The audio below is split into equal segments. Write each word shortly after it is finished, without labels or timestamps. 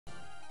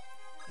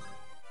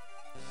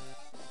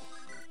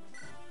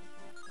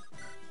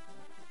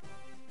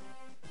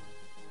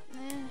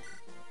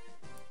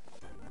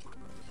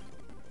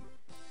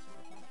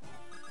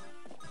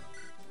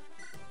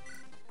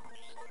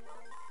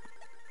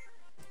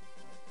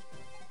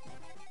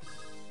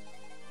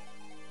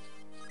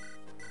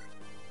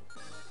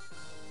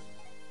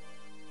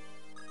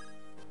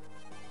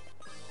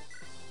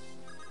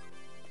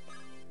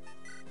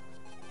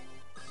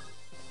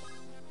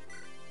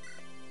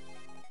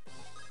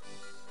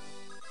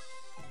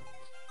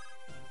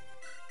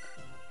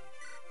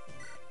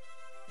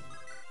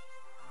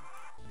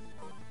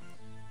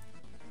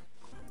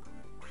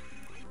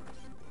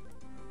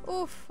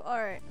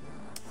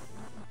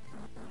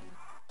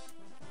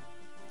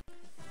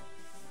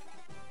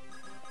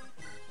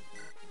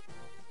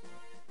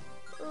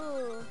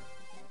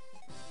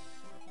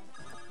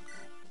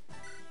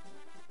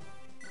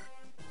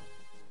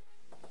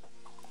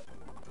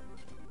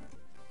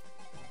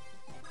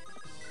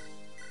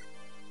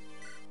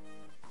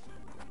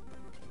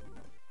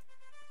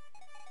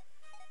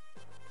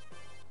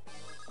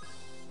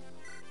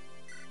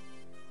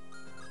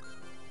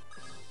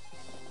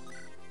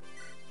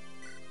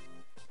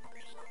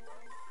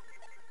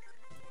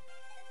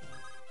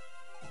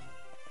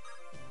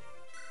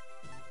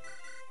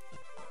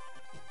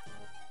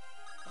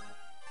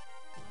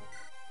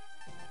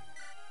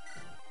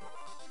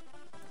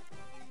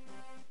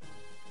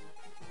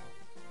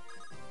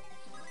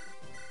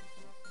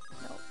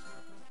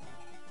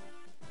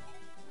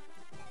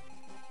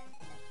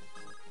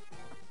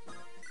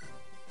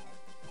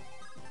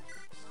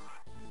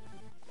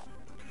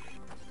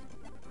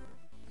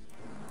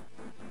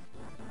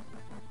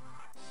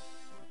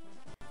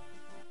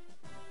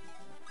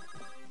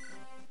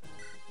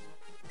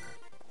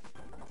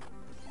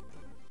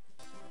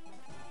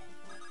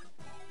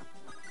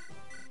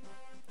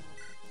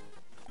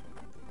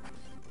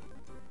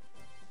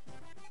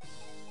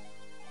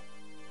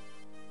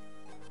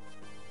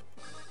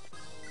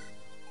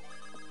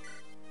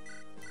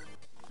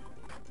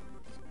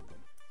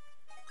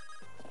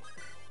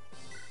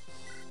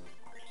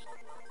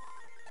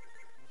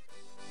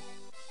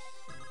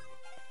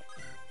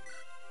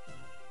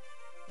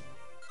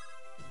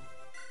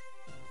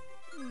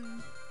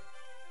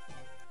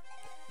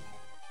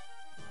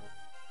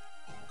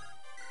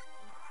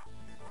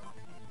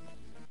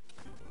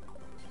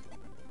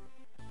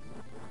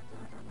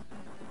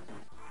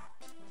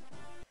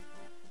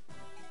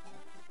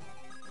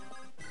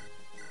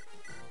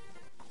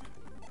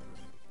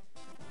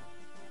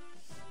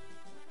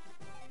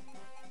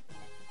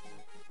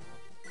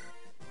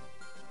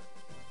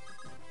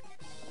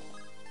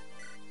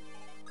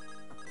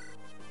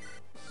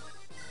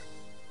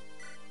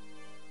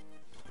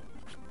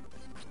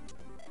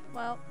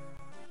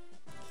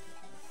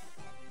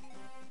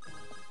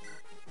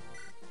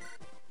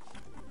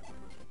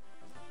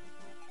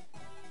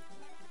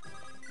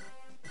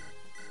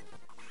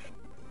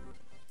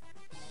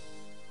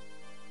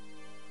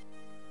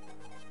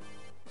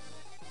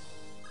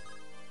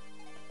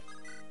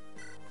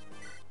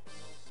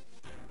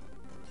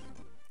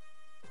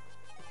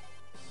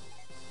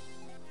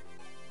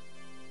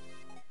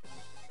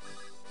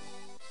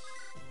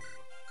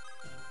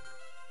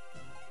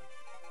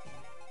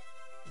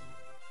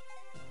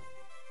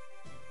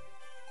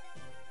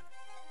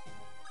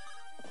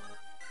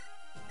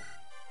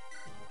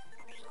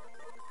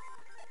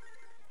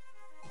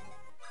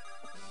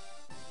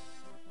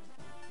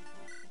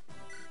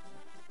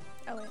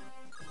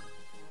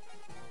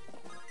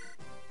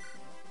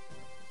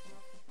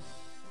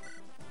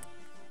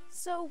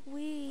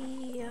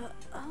Zoe,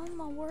 oh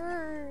my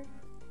word.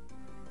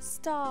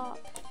 Stop.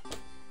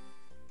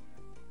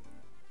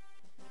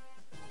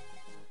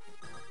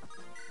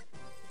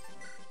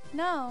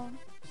 No.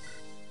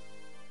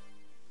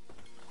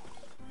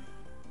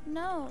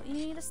 No, you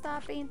need to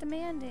stop being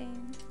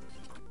demanding.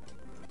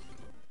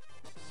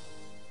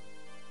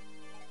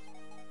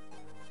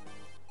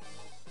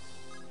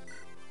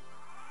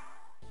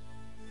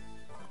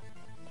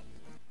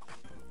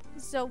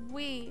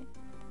 Zoe.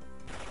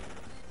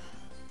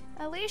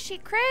 At least she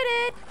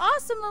critted.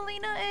 Awesome,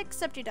 Lelina,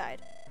 except you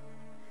died.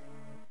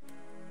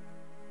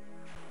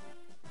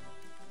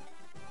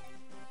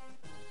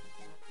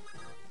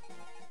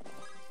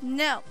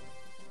 No.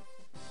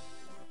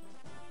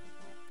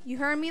 You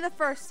heard me the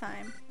first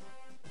time.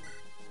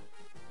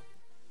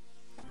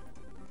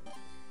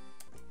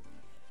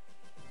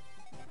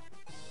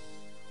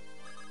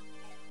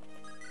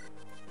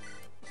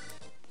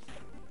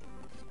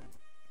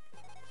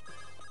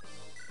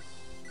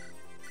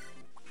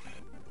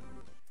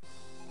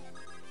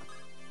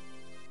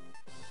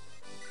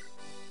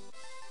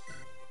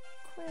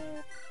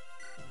 Quit.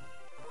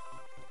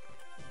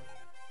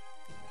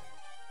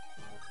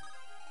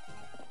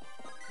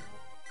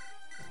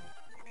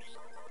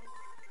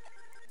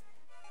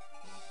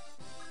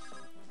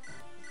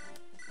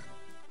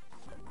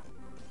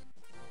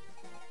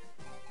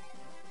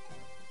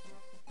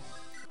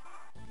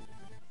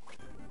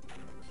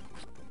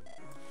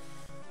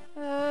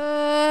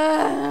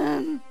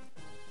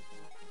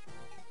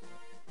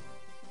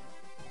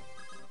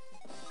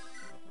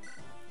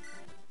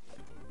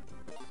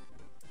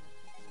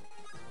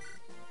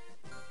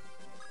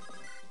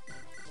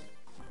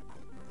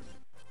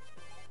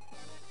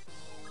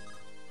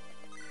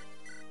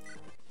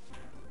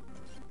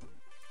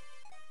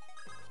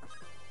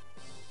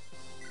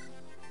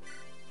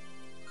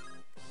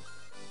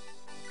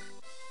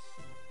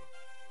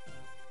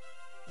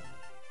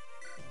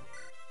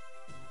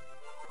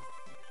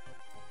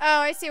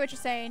 Oh, I see what you're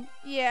saying.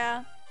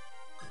 Yeah.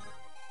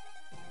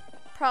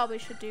 Probably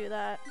should do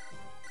that.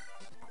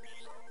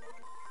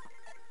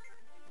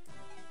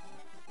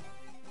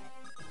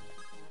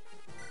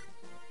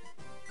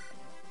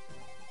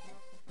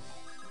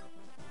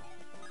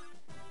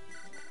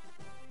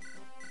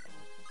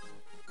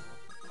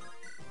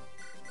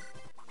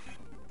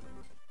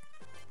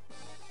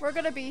 We're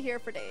gonna be here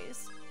for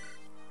days.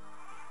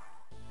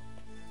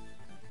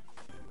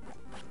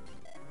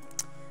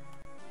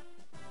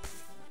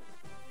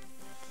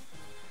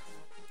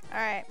 All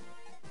right.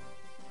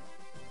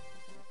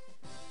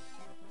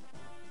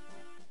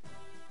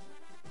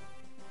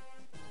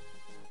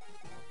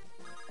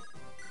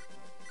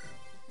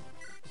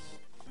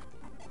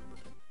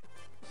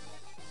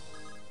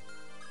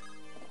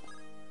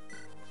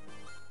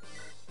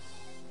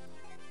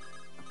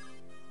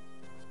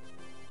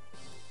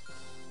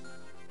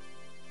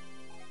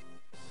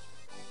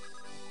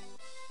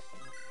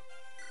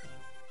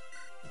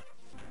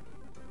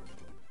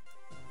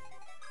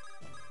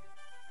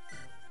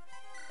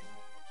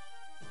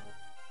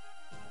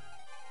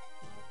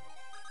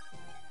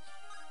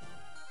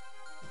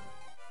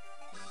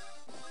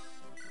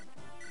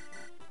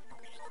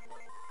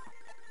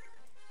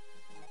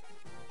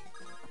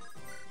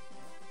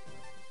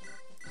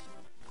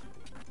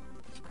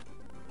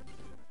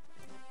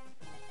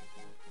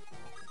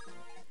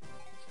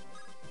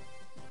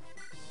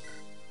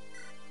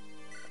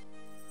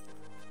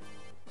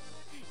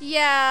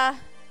 Yeah.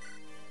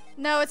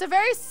 No, it's a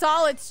very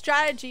solid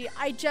strategy.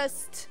 I'm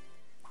just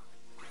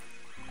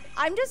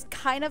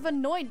kind of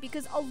annoyed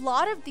because a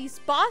lot of these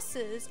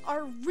bosses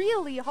are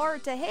really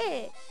hard to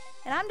hit.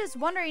 And I'm just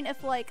wondering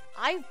if, like,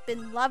 I've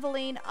been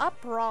leveling up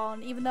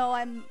wrong, even though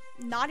I'm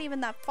not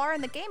even that far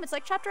in the game. It's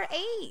like chapter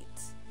 8.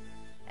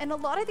 And a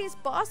lot of these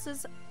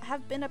bosses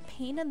have been a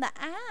pain in the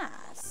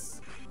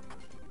ass.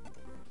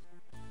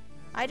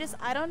 I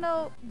don't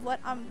know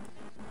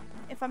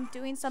if I'm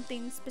doing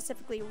something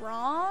specifically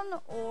wrong,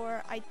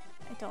 or I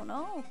don't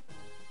know.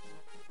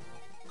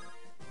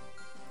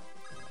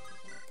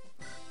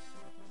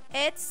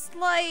 It's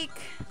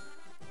like...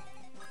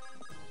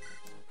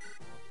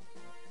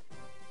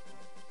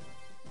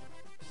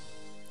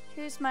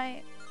 Who's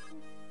my...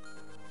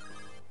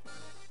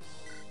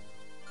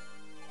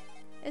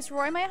 Is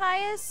Roy my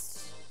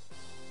highest?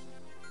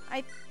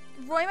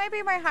 Roy might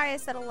be my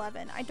highest at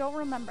 11. I don't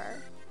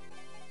remember.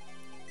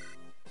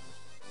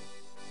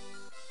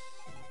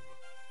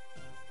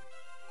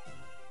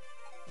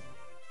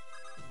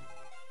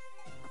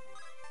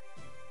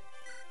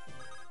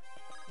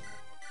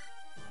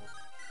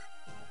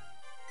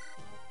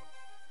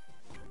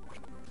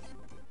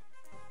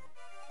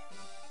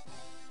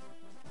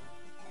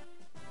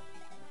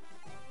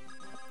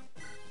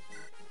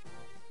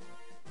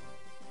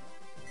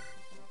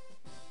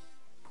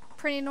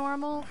 Pretty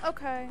normal?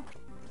 Okay.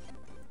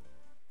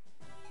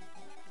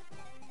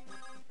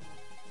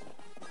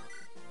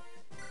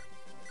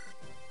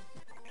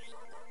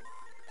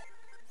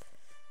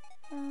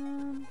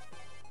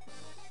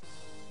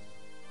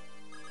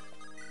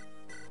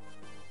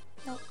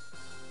 Nope.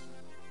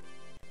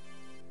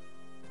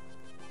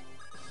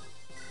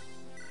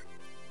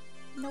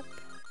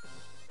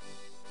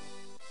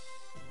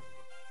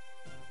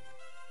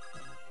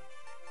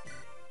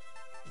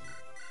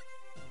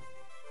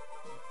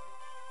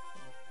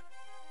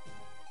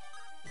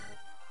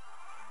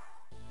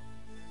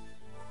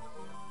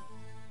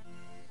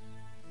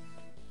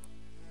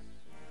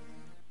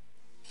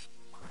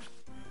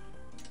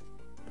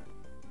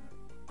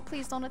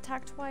 don't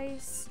attack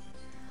twice.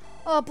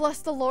 Oh, bless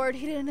the Lord,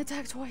 he didn't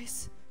attack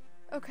twice.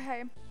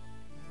 Okay.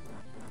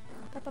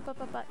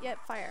 Yep,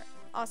 fire.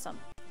 Awesome.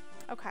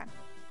 Okay.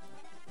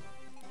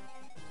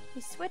 He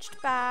switched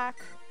back.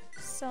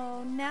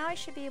 So now I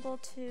should be able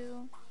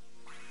to...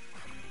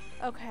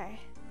 Okay.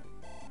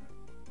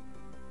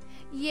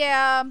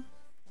 Yeah.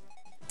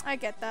 I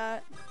get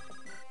that.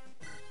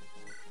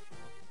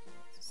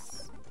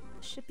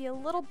 Should be a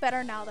little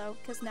better now, though,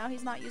 because now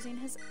he's not using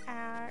his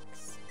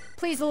axe.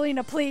 Please,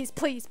 Lelina, please,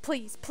 please,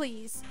 please,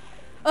 please.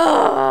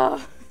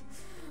 Ugh!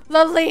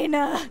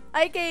 Lelina,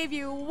 I gave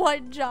you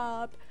one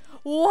job,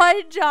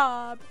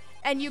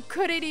 and you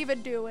couldn't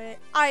even do it.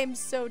 I am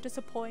so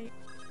disappointed.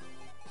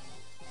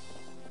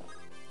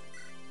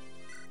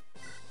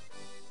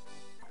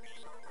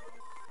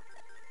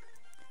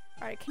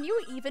 Alright, can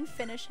you even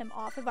finish him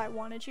off if I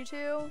wanted you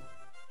to?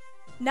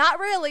 Not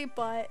really,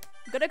 but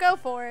I'm gonna go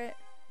for it.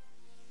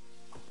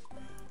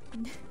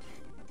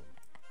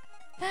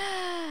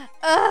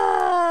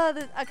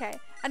 Okay,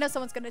 I know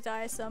someone's gonna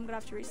die, so I'm gonna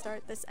have to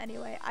restart this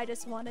anyway. I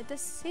just wanted to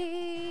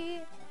see.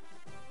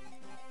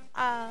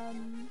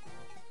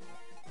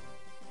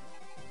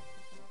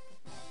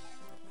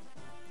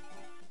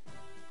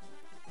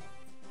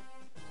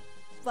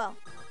 Well.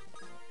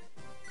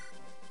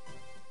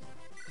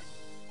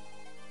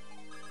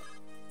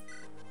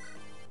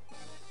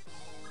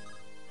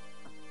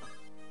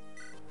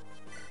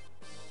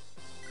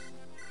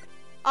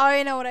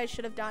 I know what I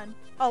should have done.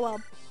 Oh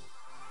well.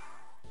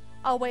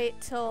 I'll wait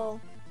till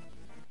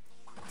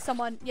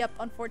someone, yep,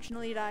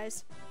 unfortunately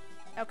dies.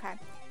 Okay.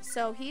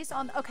 So he's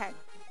on, okay.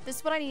 This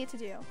is what I need to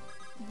do.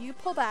 You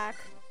pull back.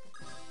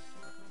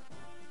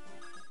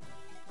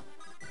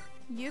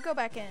 You go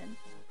back in.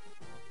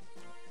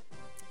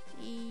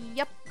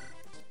 Yep.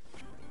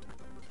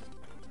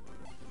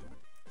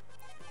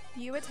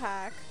 You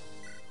attack.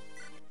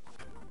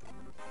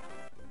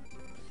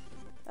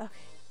 Okay.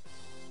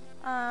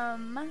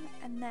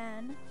 And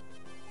then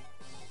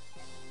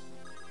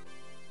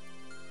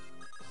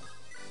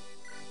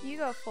you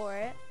go for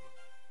it.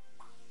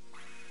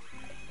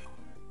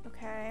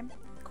 Okay.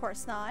 Of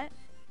course not.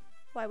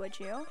 Why would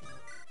you?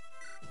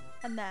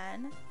 And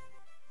then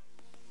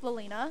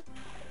Lelina.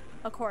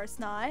 Of course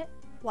not.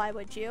 Why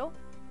would you?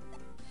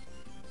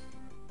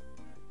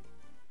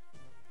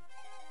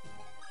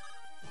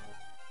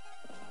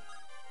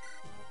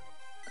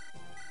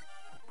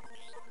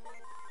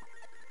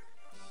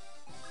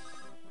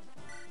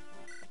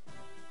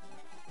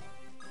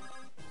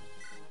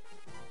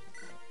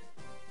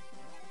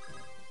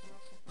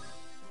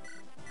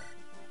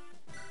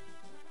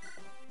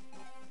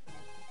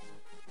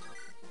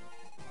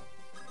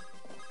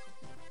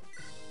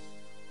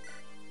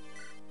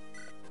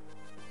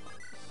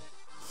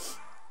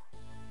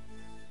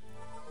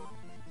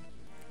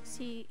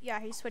 Yeah,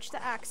 he switched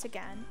the axe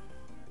again.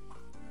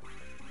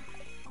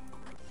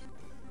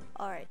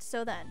 Alright,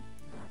 so then.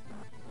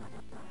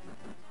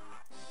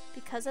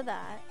 Because of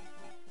that.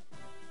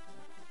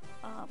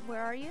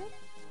 Where are you?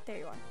 There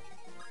you are.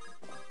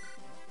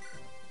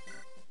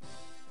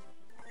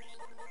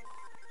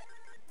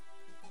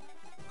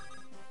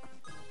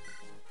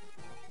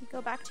 You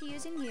go back to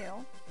using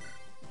you.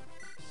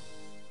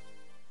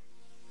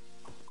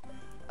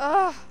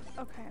 Ugh,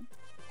 okay.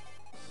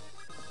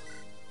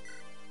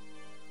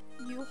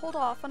 You hold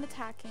off on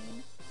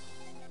attacking.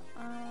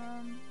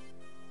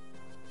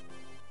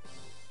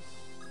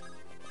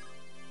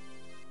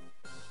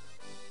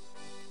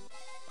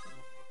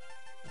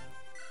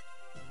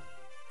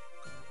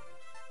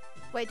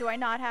 Wait, do I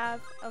not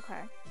have?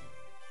 Okay.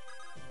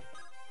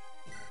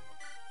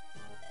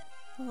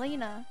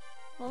 Lelina.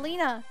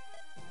 Lelina!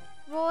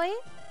 Roy?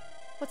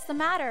 What's the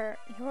matter?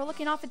 You were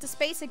looking off into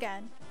space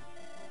again.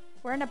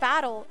 We're in a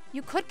battle.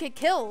 You could get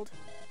killed.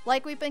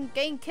 Like we've been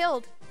getting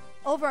killed.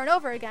 Over and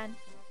over again.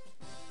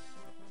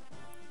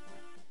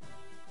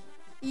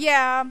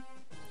 Yeah.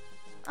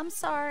 I'm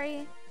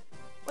sorry.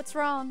 What's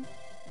wrong?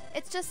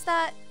 It's just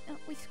that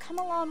we've come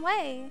a long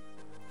way.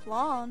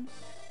 Long?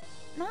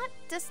 Not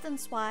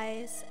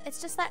distance-wise.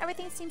 It's just that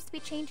everything seems to be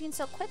changing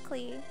so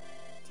quickly.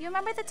 Do you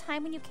remember the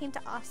time when you came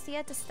to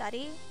Ostia to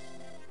study?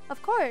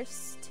 Of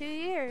course. 2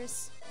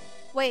 years.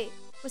 Wait,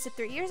 was it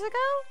 3 years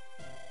ago?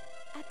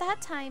 At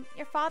that time,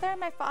 your father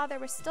and my father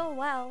were still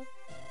well.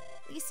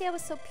 Lycia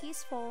was so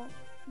peaceful.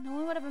 No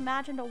one would have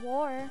imagined a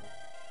war.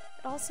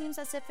 It all seems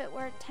as if it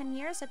were 10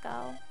 years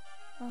ago.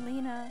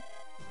 Lelina,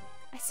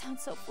 I sound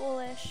so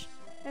foolish.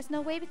 There's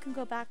no way we can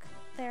go back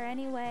there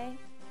anyway.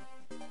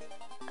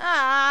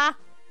 Ah!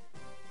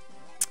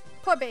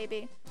 Poor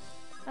baby.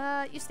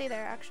 You stay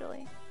there,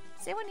 actually.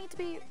 Does anyone need to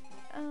be,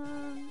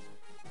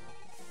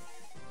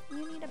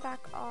 you need to back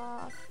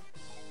off.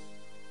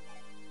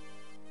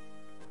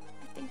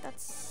 I think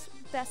that's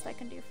best I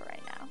can do for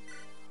right now.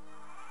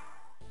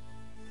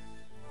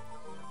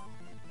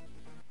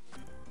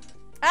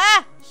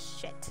 Ah!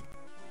 Shit.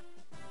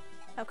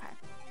 Okay.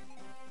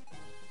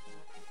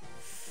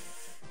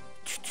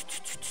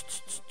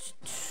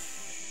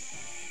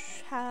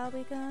 How are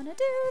we gonna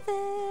do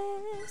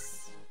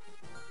this?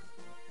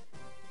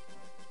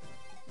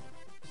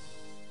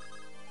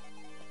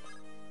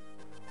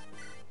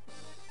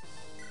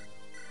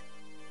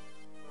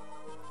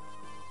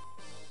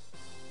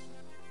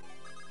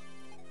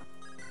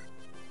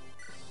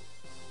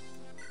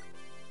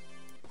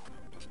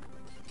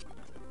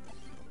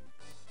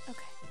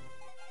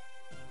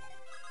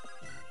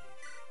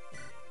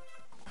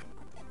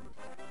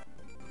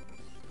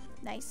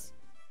 Nice.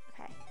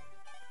 Okay.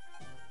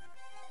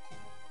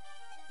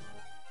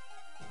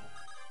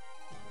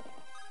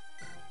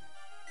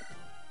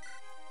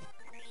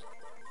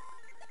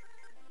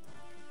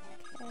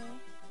 Okay.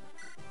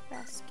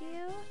 Rescue.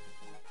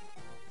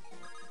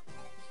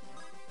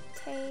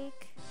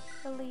 Take.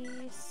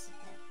 Release.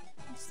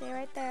 Stay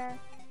right there.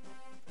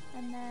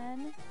 And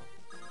then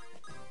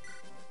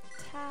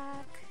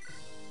attack.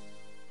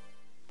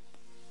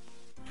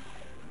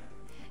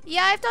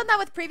 Yeah, I've done that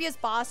with previous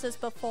bosses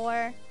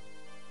before.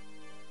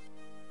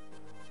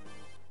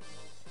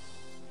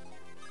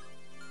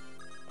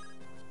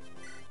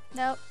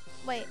 Nope.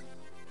 Wait.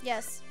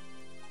 Yes.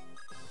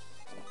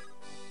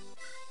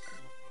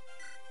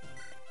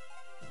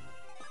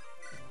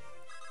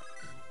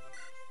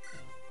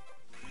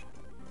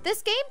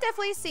 This game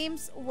definitely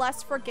seems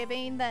less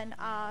forgiving than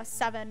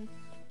 7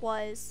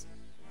 was.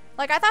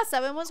 Like, I thought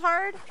 7 was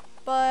hard,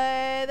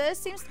 but this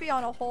seems to be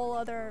on a whole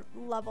other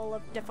level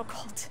of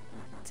difficult,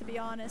 to be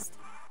honest.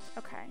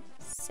 Okay,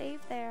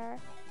 save there.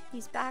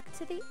 He's back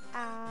to the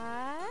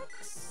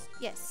axe.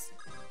 Yes.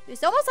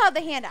 He's almost out of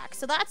the hand axe,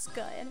 so that's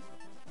good.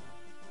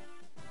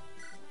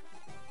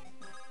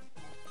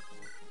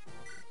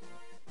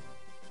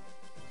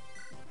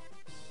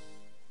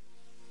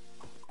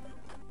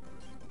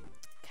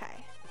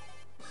 Okay.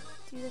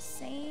 Do the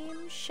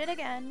same shit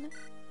again.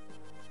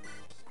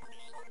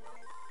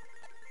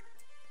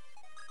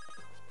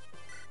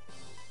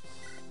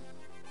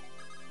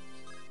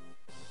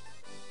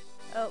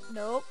 Oh,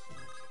 nope.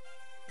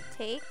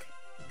 Take.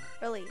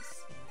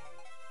 Release.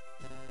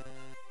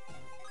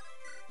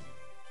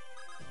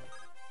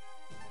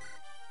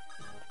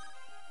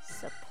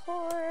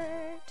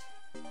 Support.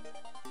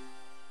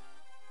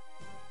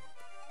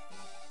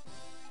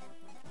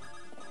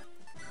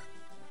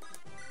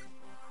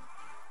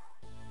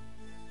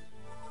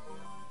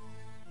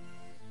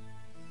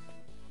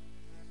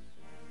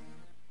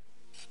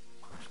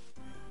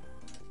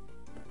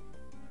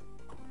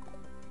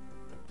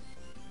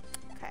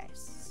 Okay,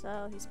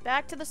 so he's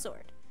back to the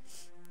sword.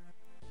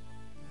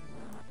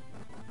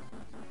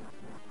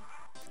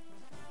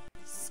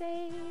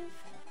 Save.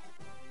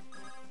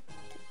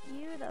 Get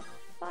you the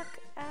fuck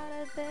out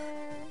of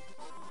there.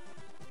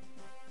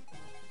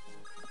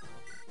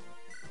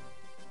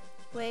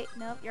 Wait,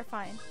 nope, you're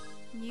fine.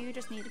 You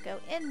just need to go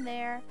in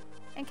there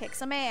and kick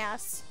some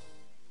ass.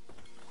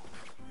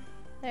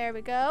 There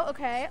we go.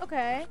 Okay,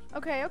 okay,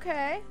 okay,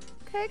 okay.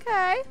 Okay,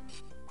 okay.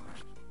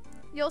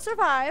 You'll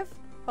survive,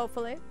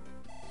 hopefully.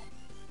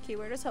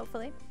 Keyword is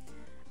hopefully.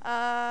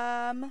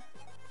 Then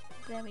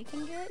we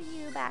can get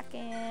you back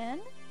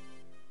in.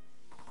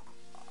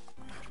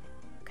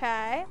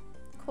 Okay,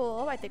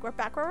 cool. I think we're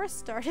back where we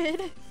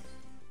started.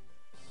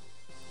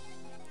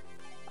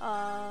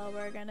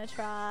 We're gonna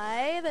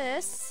try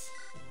this.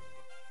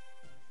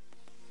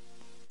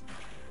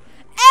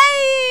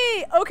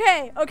 Hey!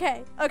 Okay,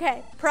 okay,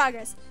 okay.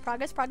 Progress,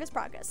 progress, progress,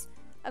 progress.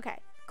 Okay,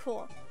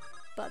 cool.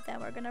 But then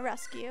we're gonna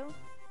rescue.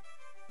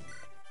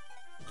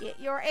 Get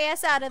your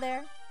ass out of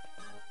there.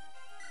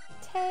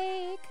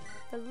 Take,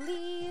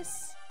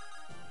 release.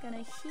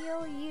 Gonna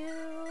heal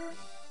you.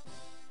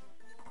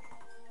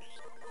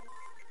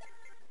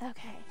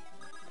 Okay.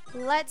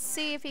 Let's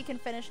see if he can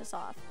finish us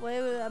off. Wait,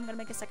 I'm gonna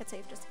make a second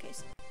save just in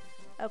case.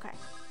 Okay.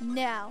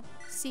 Now,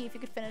 see if he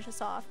can finish us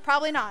off.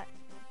 Probably not,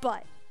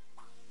 but.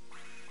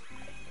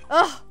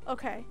 Oh,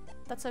 okay.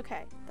 That's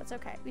okay. That's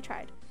okay. We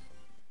tried.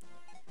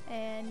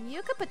 And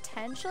you could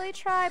potentially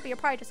try, but you're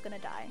probably just gonna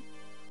die.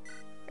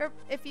 Or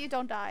if you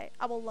don't die,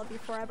 I will love you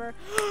forever.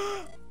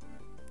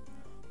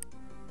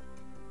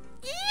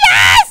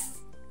 Yes!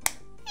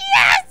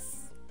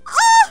 Yes!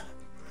 Oh!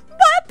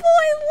 My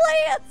boy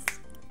Lance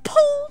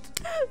pulled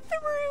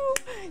through.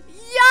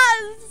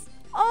 Yes!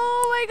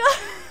 Oh my god.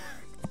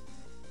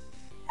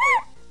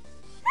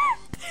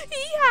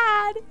 He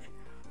had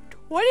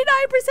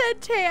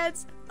 29%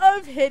 chance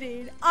of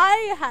hitting.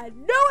 I had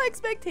no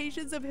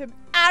expectations of him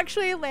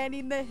actually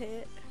landing the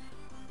hit.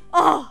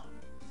 Oh.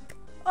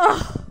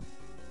 Oh.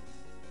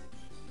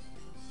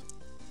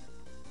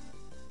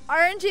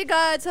 RNG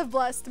gods have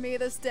blessed me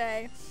this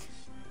day.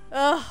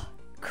 Ugh,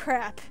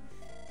 crap.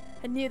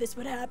 I knew this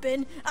would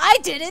happen. I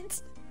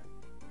didn't!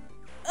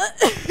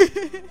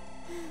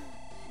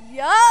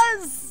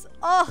 Yes!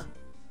 Oh.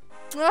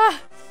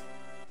 Ah.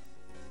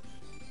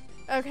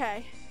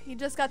 Okay, he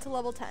just got to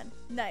level 10.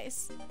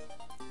 Nice.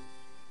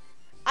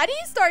 I need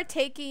to start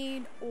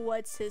taking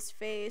what's his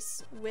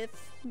face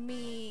with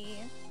me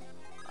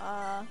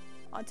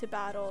onto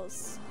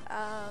battles.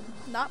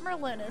 Not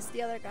Merlinus,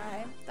 the other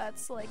guy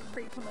that's like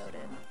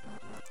pre-promoted.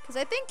 Because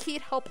I think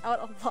he'd help out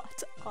a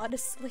lot,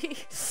 honestly.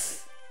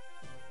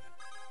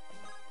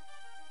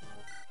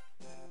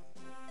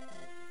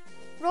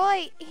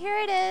 Roy, here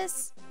it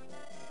is.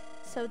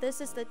 So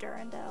this is the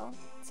Durandal.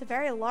 It's a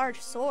very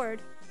large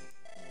sword.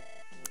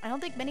 I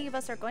don't think many of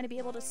us are going to be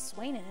able to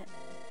swing it.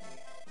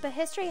 But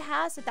history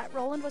has it that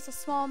Roland was a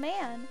small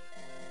man.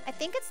 I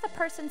think it's the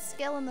person's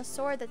skill in the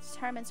sword that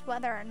determines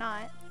whether or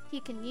not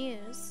he can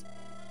use.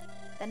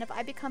 Then if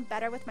I become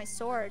better with my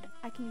sword,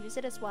 I can use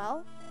it as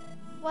well?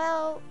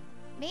 Well,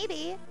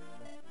 Maybe.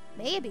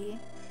 Maybe.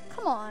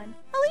 Come on.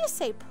 At least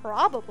say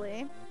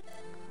probably.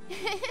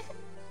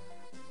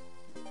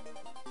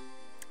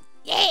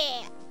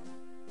 Yeah!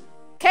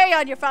 Carry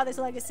on your father's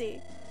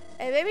legacy.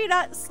 And maybe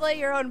not slay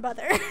your own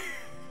mother.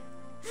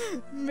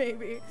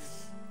 Maybe.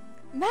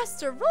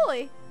 Master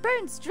Roy,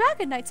 Bern's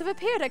Dragon Knights have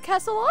appeared at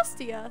Castle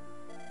Ostia.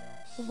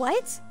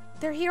 What?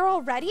 They're here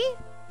already?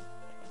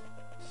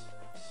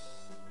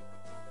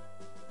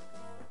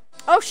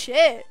 Oh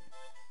shit.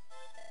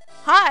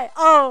 Hi.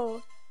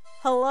 Oh.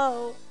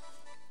 Hello.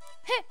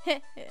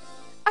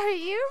 Are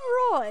you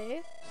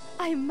Roy?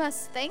 I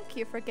must thank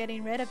you for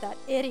getting rid of that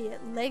idiot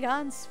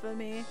Legans for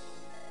me.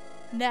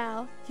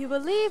 Now, you will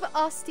leave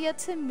Ostia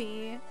to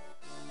me.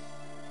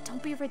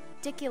 Don't be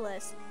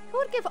ridiculous. Who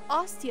would give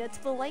Ostia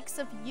to the likes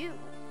of you?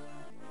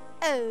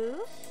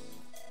 Oh?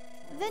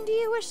 Then do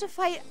you wish to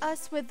fight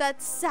us with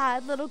that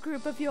sad little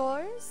group of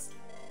yours?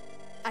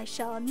 I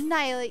shall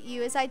annihilate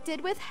you as I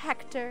did with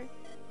Hector.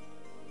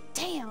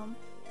 Damn.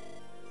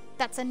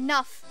 That's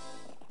enough.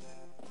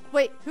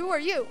 Wait, who are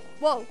you?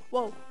 Whoa,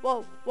 whoa,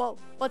 whoa, whoa.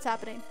 What's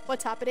happening?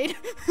 What's happening?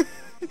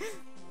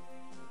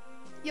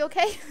 You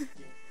okay?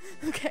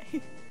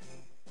 Okay.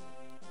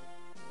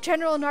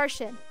 General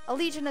Narshan, a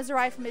legion has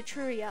arrived from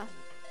Etruria.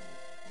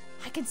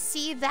 I can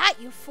see that,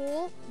 you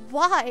fool.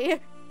 Why?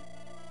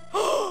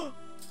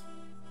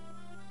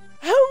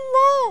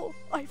 Hello!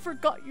 I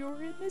forgot you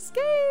were in this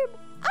game.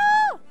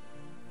 Ah!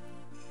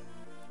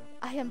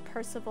 I am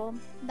Percival,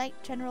 Knight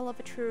General of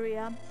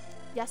Etruria.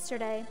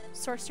 Yesterday,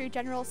 Sorcery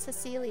General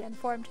Cecilia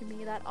informed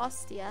me that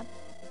Ostia,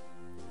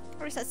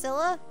 or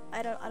Cecilia?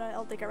 I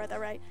don't think I read that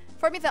right.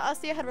 Informed me that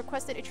Ostia had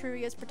requested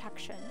Etruria's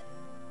protection.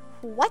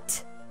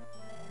 What?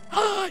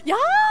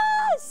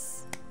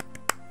 Yes!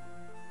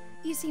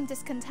 You seem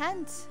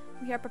discontent.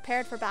 We are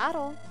prepared for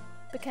battle.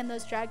 But can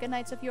those Dragon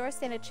Knights of yours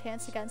stand a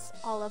chance against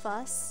all of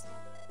us?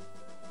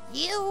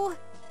 You!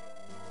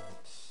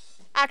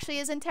 Actually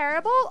isn't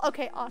terrible?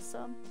 Okay,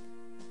 awesome.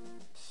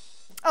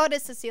 Oh, it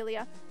is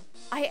Cecilia.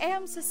 I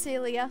am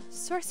Cecilia,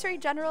 Sorcery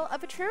General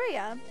of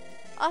Etruria.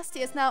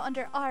 Ostia is now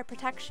under our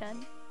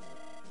protection.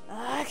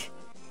 Ugh.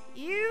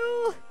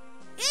 You!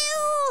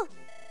 Ew!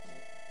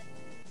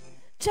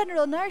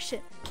 General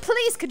Narshan,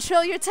 please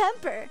control your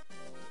temper.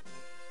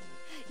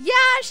 Yeah,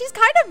 she's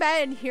kind of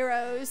mad in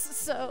Heroes,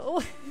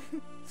 so...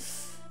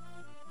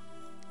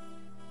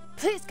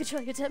 Please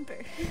control your temper.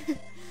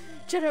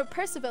 General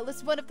Percival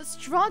is one of the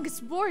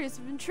strongest warriors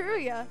of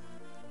Etruria.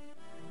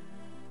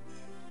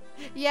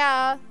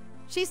 Yeah,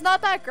 she's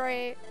not that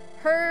great.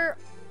 Her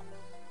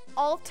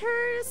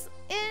altars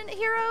in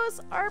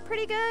Heroes are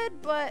pretty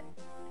good, but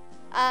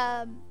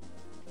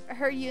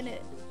her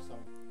unit.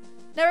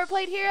 Never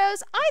played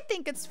Heroes? I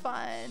think it's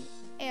fun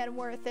and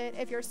worth it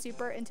if you're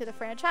super into the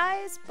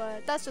franchise,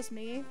 but that's just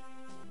me.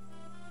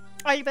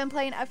 Oh, you've been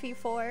playing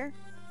FE4?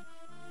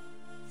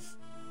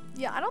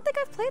 Yeah, I don't think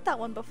I've played that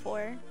one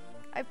before.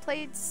 I've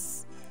played,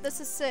 this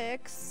is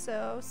 6,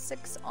 so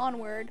 6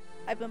 onward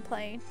I've been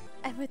playing.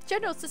 And with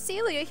General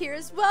Cecilia here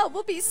as well,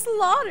 we'll be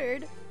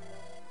slaughtered.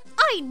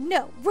 I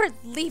know, we're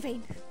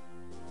leaving.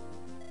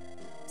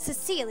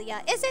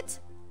 Cecilia, is it?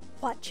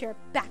 Watch your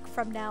back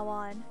from now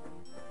on.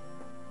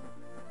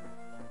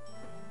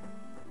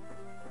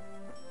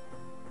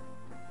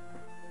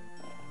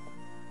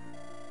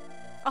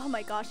 Oh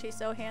my gosh, he's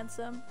so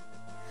handsome.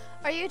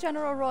 Are you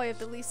General Roy of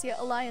the Lycia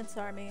Alliance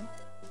Army?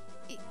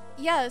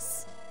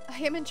 Yes, I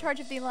am in charge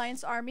of the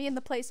Alliance Army in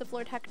the place of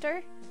Lord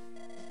Hector.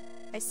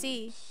 I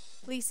see.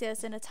 Lycia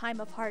is in a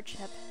time of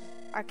hardship.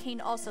 Our king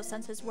also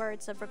sends his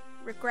words of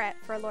regret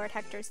for Lord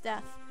Hector's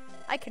death.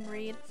 I can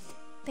read.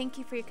 Thank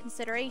you for your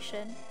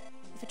consideration.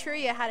 If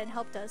Etruria hadn't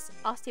helped us,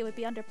 Ostia would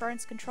be under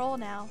Bern's control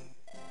now.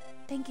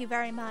 Thank you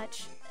very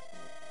much.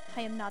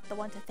 I am not the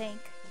one to thank.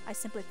 I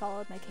simply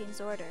followed my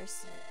king's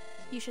orders.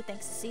 You should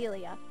thank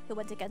Cecilia, who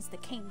went against the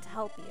king to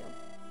help you.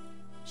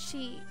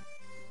 She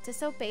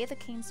disobeyed the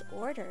king's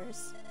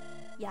orders?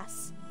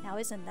 Yes, now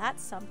isn't that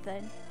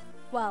something?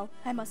 Well,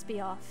 I must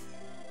be off.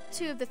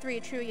 2 of the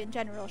 3 Etrurian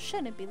generals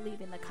shouldn't be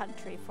leaving the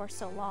country for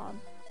so long.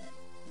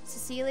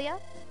 Cecilia,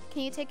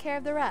 can you take care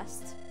of the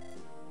rest?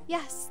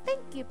 Yes,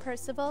 thank you,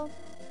 Percival.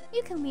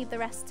 You can leave the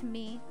rest to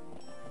me.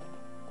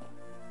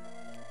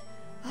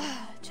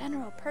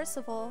 General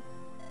Percival.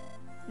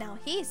 Now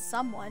he's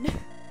someone.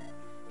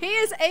 He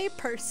is a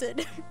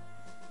person.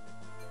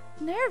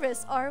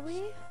 Nervous, are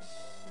we?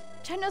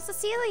 General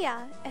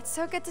Cecilia, it's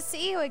so good to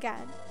see you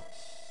again.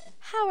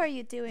 How are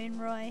you doing,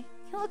 Roy?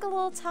 You look a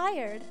little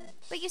tired,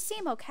 but you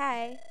seem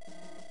okay.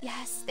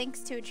 Yes, thanks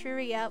to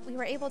Etruria, we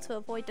were able to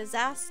avoid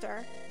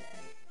disaster.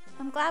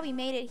 I'm glad we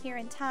made it here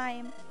in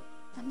time.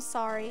 I'm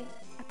sorry,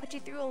 I put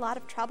you through a lot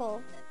of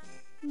trouble.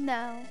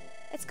 No,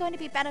 it's going to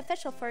be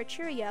beneficial for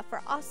Etruria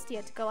for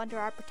Ostia to go under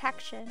our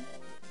protection.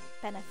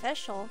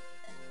 Beneficial?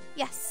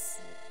 Yes.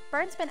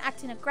 Bern's been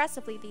acting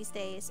aggressively these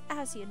days,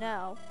 as you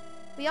know.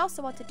 We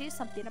also want to do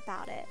something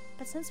about it,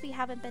 but since we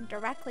haven't been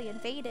directly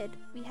invaded,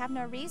 we have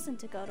no reason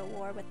to go to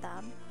war with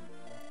them.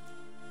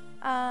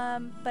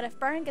 But if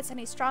Bern gets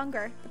any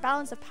stronger, the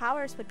balance of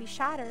powers would be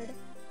shattered.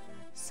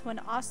 So when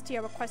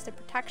Ostia requested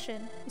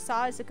protection, we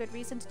saw it as a good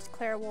reason to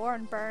declare war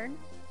on Bern?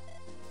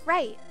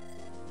 Right.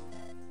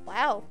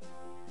 Wow.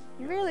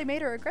 You really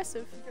made her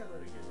aggressive.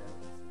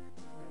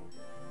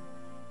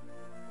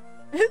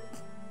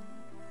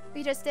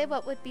 We just did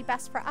what would be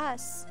best for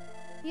us.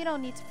 You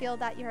don't need to feel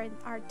that you're in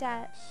our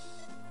debt.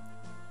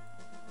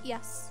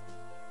 Yes.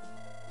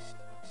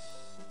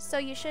 So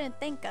you shouldn't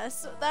thank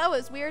us. That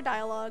was weird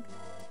dialogue.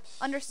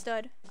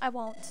 Understood. I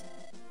won't.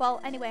 Well,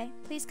 anyway,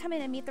 please come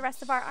in and meet the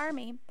rest of our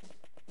army.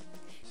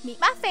 Meet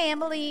my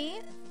family!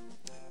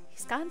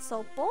 He's gotten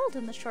so bold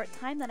in the short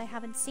time that I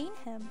haven't seen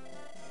him.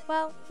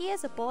 Well, he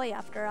is a boy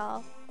after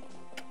all.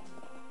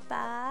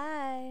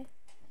 Bye.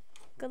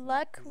 Good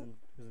luck. Who's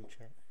in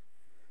chat?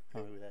 I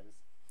don't know who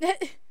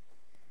that is.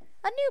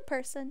 A new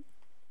person.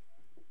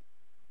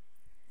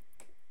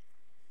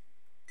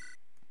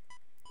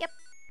 Yep.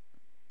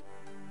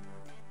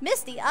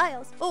 Misty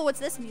Isles. Oh, what's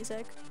this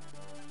music?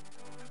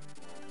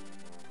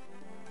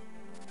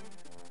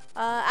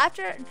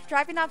 After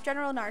driving off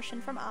General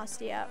Narshan from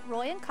Ostia,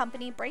 Roy and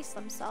company braced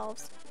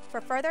themselves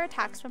for further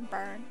attacks from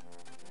Bern.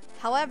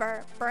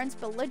 However, Bern's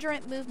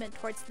belligerent movement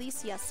towards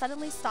Lycia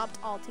suddenly stopped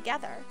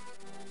altogether,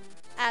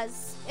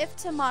 as if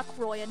to mock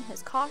Roy and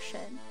his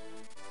caution.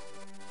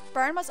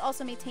 Bern was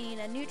also maintaining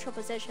a neutral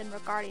position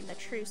regarding the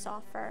truce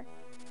offer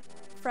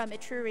from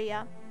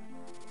Etruria.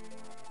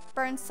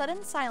 Bern's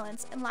sudden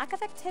silence and lack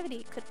of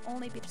activity could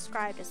only be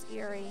described as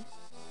eerie.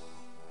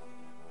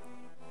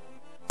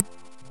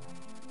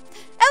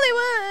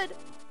 Eliwood!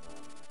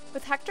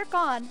 With Hector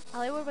gone,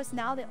 Eliwood was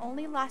now the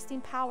only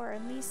lasting power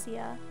in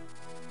Lycia.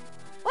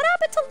 What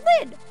happened to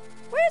Lynn?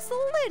 Where's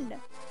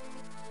Lynn?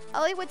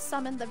 Eliwood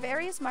summoned the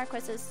various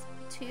marquises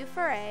to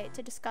foray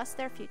to discuss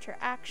their future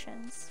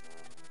actions.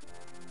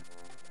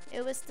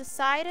 It was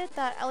decided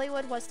that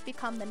Eliwood was to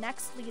become the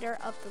next leader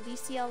of the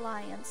Lycia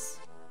Alliance,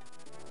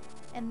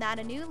 and that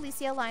a new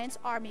Lycia Alliance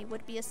army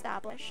would be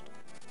established.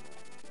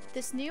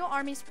 This new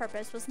army's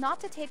purpose was not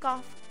to take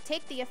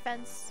the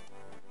offense.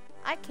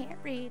 I can't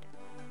read.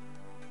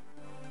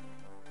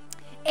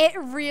 It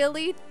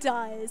really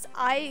does.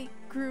 I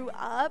grew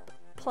up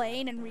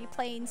playing and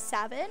replaying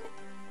 7,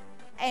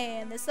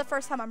 and this is the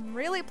first time I'm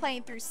really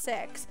playing through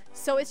 6,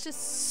 so it's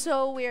just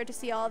so weird to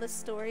see all the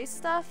story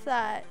stuff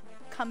that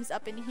comes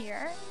up in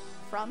here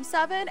from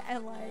 7,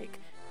 and like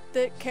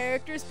the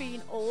characters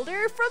being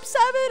older from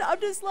 7.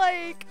 I'm just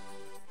like,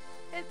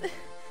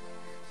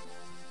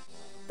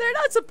 they're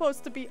not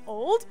supposed to be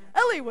old.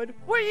 Eliwood,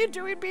 what are you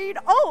doing being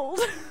old?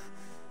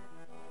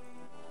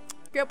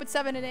 Grew up with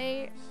 7 and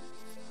 8.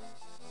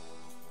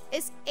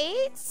 Is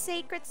 8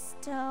 sacred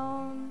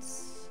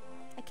stones?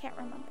 I can't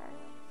remember.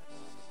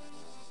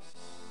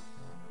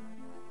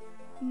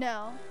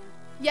 No.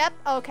 Yep,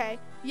 okay.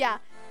 Yeah.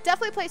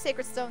 Definitely play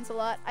Sacred Stones a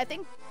lot. I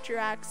think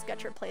Drax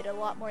Sketcher played it a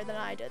lot more than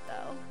I did,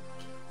 though.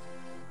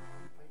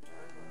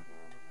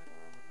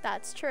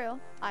 That's true.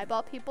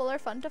 Eyeball people are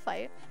fun to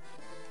fight.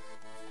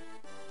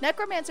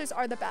 Necromancers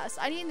are the best.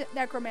 I need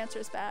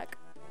Necromancers back.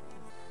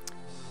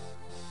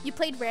 You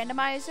played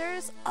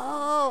randomizers?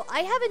 Oh,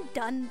 I haven't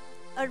done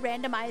a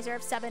randomizer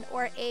of 7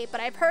 or 8,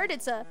 but I've heard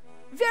it's a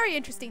very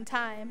interesting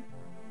time.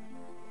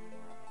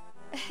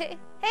 Hey,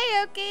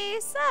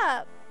 Oki,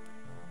 sup?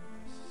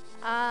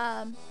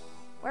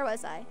 Where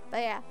was I?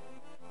 But yeah.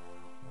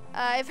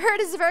 I've heard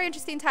it's a very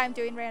interesting time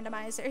doing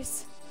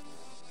randomizers.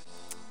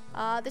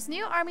 This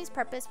new army's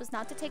purpose was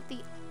not to take the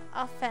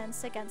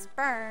offense against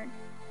Bern,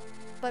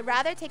 but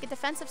rather take a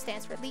defensive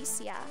stance for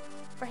Lycia.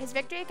 For his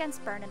victory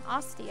against Bern and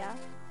Ostia,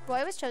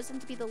 Roy was chosen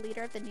to be the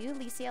leader of the new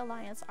Lycia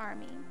Alliance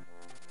army.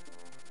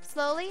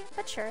 Slowly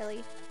but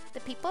surely, the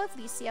people of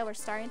Lycia were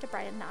starting to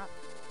brighten up.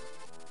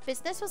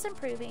 Business was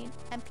improving,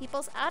 and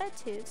people's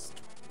attitudes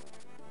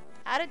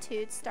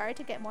started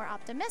to get more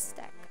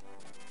optimistic.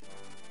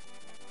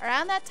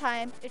 Around that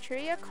time,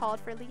 Etruria called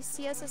for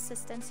Lycia's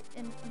assistance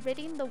in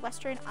ridding the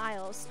Western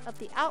Isles of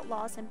the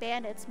outlaws and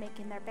bandits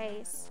making their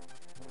base.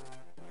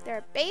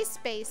 Their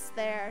base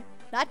there.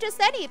 Not just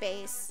any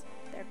base.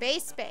 Their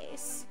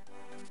base.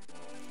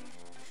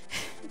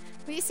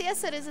 Lycia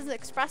citizens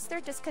expressed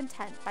their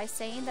discontent by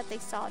saying that they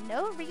saw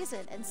no reason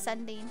in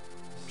sending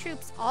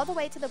troops all the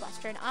way to the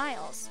Western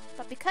Isles,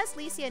 but because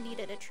Lycia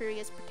needed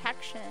Etruria's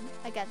protection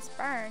against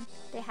Bern,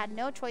 they had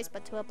no choice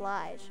but to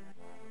oblige.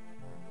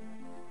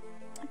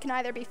 It can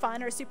either be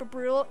fun or super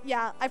brutal.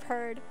 Yeah, I've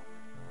heard.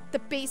 The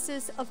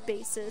basis of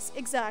bases,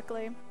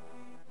 exactly.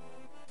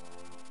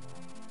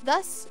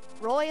 Thus,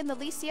 Roy and the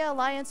Lycia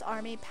Alliance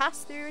army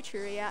passed through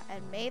Etruria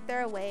and made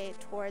their way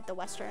toward the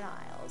Western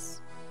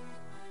Isles.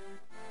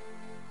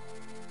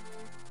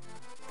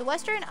 The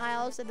Western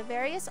Isles are the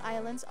various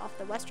islands off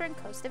the western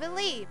coast of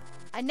Elebe.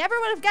 I never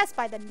would have guessed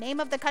by the name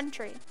of the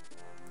country.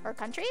 Or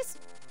countries?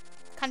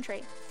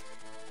 Country.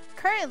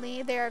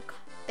 Currently, they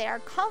are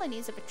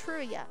colonies of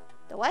Etruria.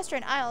 The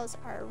Western Isles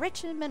are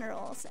rich in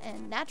minerals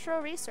and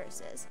natural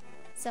resources,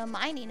 so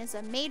mining is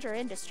a major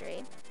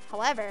industry.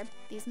 However,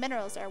 these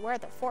minerals are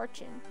worth a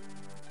fortune.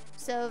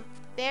 So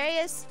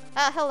various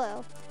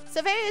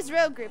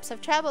rogue groups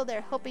have traveled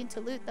there hoping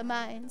to loot the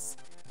mines.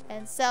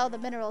 and sell the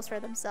minerals for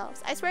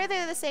themselves. I swear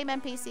they're the same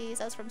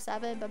NPCs as from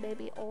 7, but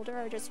maybe older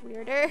or just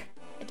weirder.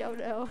 I don't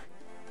know.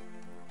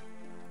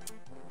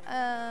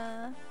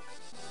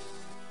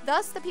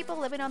 Thus, the people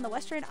living on the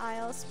Western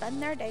Isles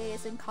spend their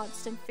days in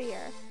constant fear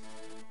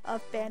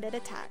of bandit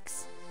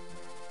attacks.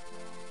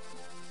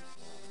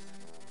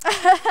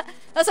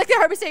 That's like the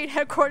Army saying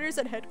headquarters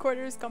and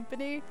headquarters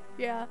company.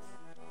 Yeah.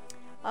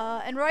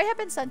 And Roy had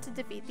been sent to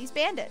defeat these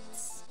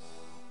bandits.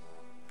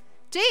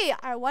 Gee,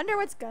 I wonder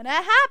what's gonna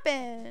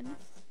happen.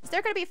 Is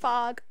there gonna be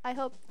fog? I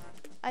hope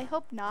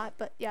not,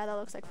 but yeah, that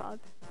looks like fog.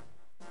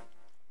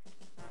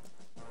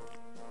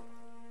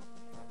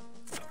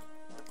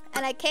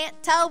 And I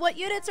can't tell what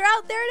units are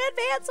out there in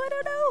advance, so I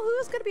don't know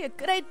who's gonna be a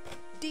good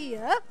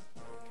idea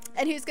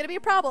and who's gonna be a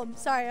problem.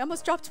 Sorry, I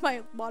almost dropped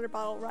my water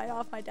bottle right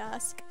off my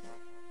desk.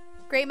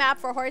 Great map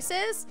for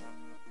horses?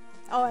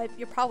 Oh,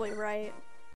 you're probably right.